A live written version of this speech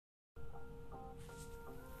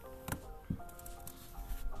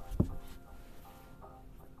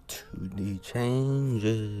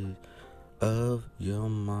changes of your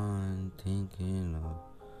mind, thinking of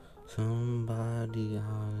somebody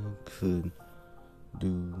I could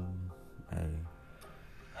do.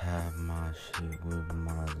 Have my shit with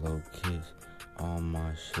my low kiss. All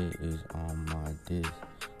my shit is on my disc.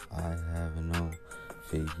 I have no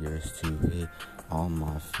figures to hit. All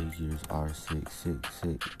my figures are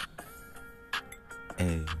 666.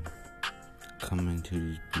 Coming to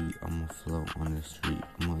this beat, I'ma flow on the street.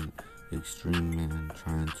 I'm an extreme man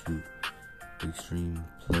trying to extreme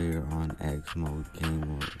player on X mode, game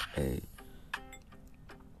mode.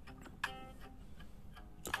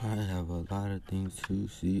 I have a lot of things to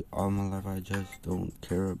see. All my life I just don't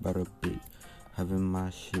care about a bitch. Having my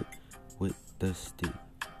shit with the stick.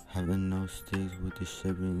 Having no sticks with the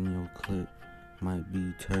shit in your clip. Might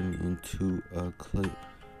be turning into a clip.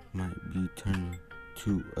 Might be turning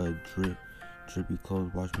to a drip. Drippy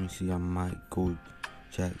clothes, watch me see I might go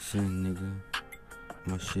Jackson, nigga.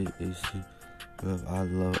 My shit is sick. I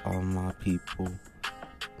love all my people.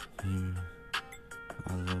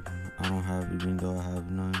 I love them. I don't have, even though I have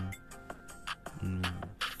none.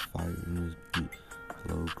 Fire in this beat.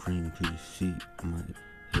 Flow cream to the seat. I might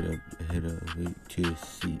hit a vape to the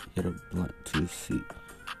seat. Hit a blunt to the seat.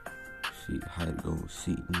 See how it go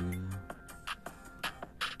seat, nigga.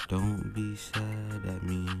 Don't be sad at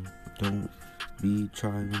me. Don't be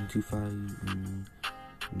trying to fight me.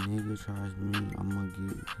 Nigga tries me, I'ma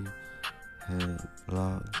get his head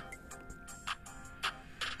locked.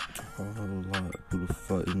 Who the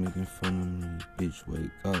fuck is making fun of me? Bitch,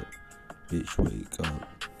 wake up. Bitch, wake up.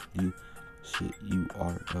 You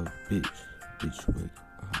are a bitch. Bitch, wake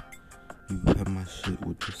up. You have my shit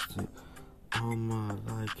with the stick. All my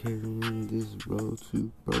life carrying this road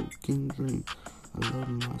to broken dreams. I love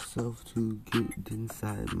myself to get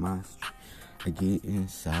inside my street. I get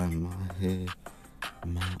inside my head.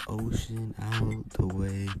 My ocean out the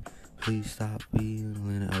way. Please stop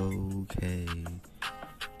feeling okay.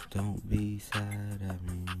 Don't be sad at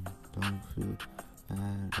me. Don't feel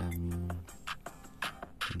bad at me.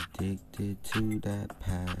 Addicted to that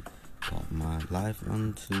path. Got my life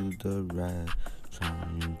onto the ride.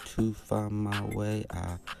 Trying to find my way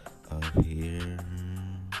out of here.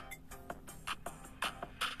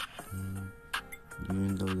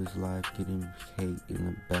 Even though this life getting hate in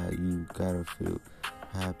the bag, you gotta feel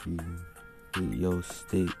happy. Get your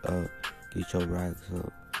stick up. Get your racks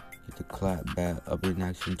up. Get the clap back up in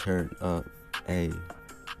action, turn up,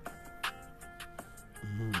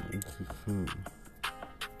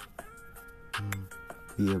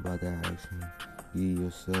 Be about that action. Be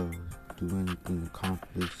yourself. Do anything,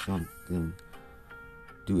 accomplish something.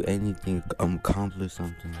 Do anything, accomplish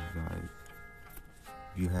something. Like,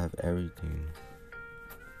 you have everything.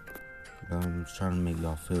 I'm just trying to make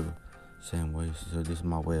y'all feel the same way. So this is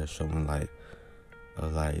my way of showing like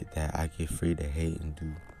that I get free to hate and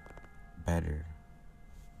do better,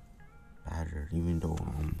 even though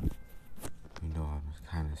I'm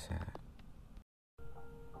kind of sad.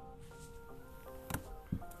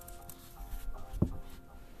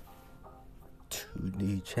 To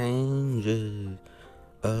the changes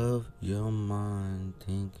of your mind,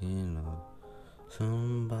 thinking of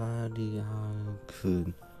somebody I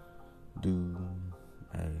could do.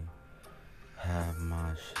 Have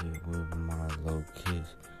my shit with my low kiss.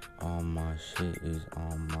 All my shit is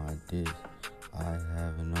on my disc. I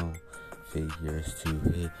have no figures to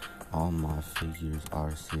hit. All my figures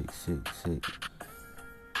are 666.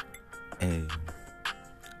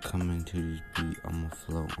 Coming to this beat, I'ma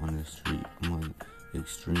flow on the street. I'm an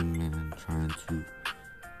extreme man trying to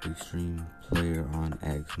extreme player on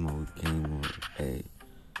X mode, game mode.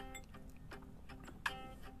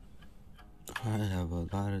 I have a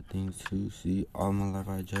lot of things to see. All my life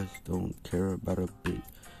I just don't care about a bitch.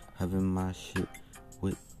 Having my shit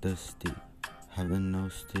with the stick. Having no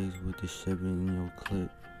sticks with the shit in your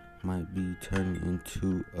clip. Might be turning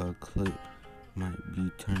into a clip. Might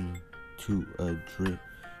be turning to a drip.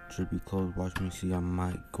 Drippy clothes, watch me see I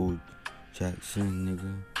might go Jackson,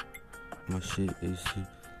 nigga. My shit is sick.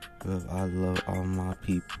 I love all my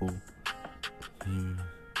people.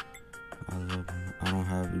 I love them. I don't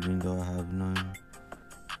have, even though I have none.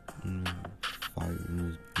 Fire in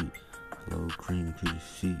this beat. Flow cream to the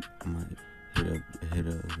seat. I might hit a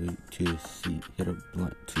vape to the seat. Hit a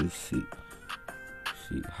blunt to the seat.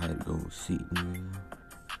 See how it go seat, nigga.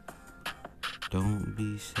 Don't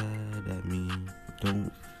be sad at me.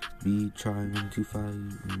 Don't be trying to fight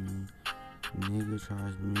me. Nigga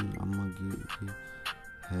tries me, I'ma get his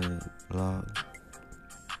head locked.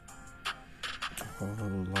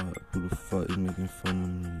 Who the fuck is making fun of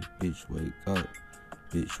me? Bitch, wake up.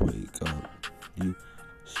 Bitch, wake up. You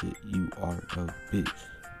shit, you are a bitch.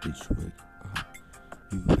 Bitch, wake up.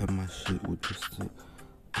 You have my shit with the stick.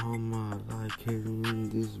 All my life carrying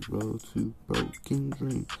this road to broken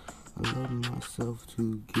dreams. I love myself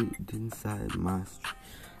to get inside my street.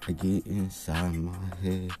 I get inside my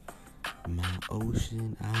head, my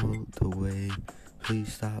ocean out the way.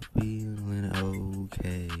 Please stop feeling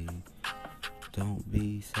okay. Don't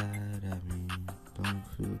be sad at me. Don't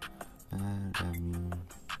feel bad at me.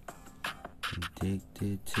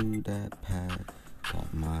 Addicted to that pad.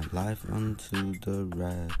 Got my life onto the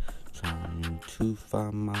rag. Trying to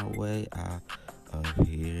find my way out of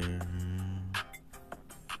here.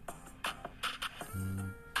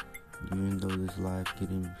 Even though this life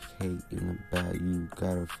getting hate in the bag, you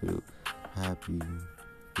gotta feel happy.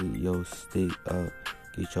 Get your stick up,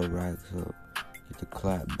 get your racks up, get the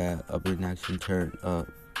clap back, up in action, turn up,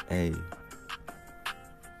 ayy.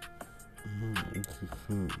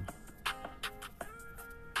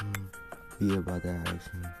 Be about that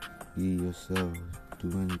action, be yourself, do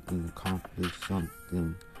anything, accomplish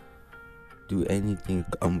something,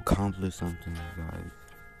 accomplish something, guys.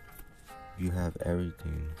 You have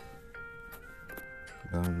everything.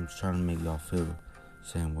 I'm trying to make y'all feel the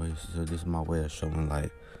same way. So this is my way of showing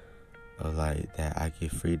like that I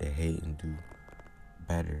get free to hate and do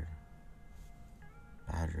better.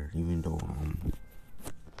 Even though I'm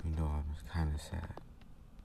kind of sad.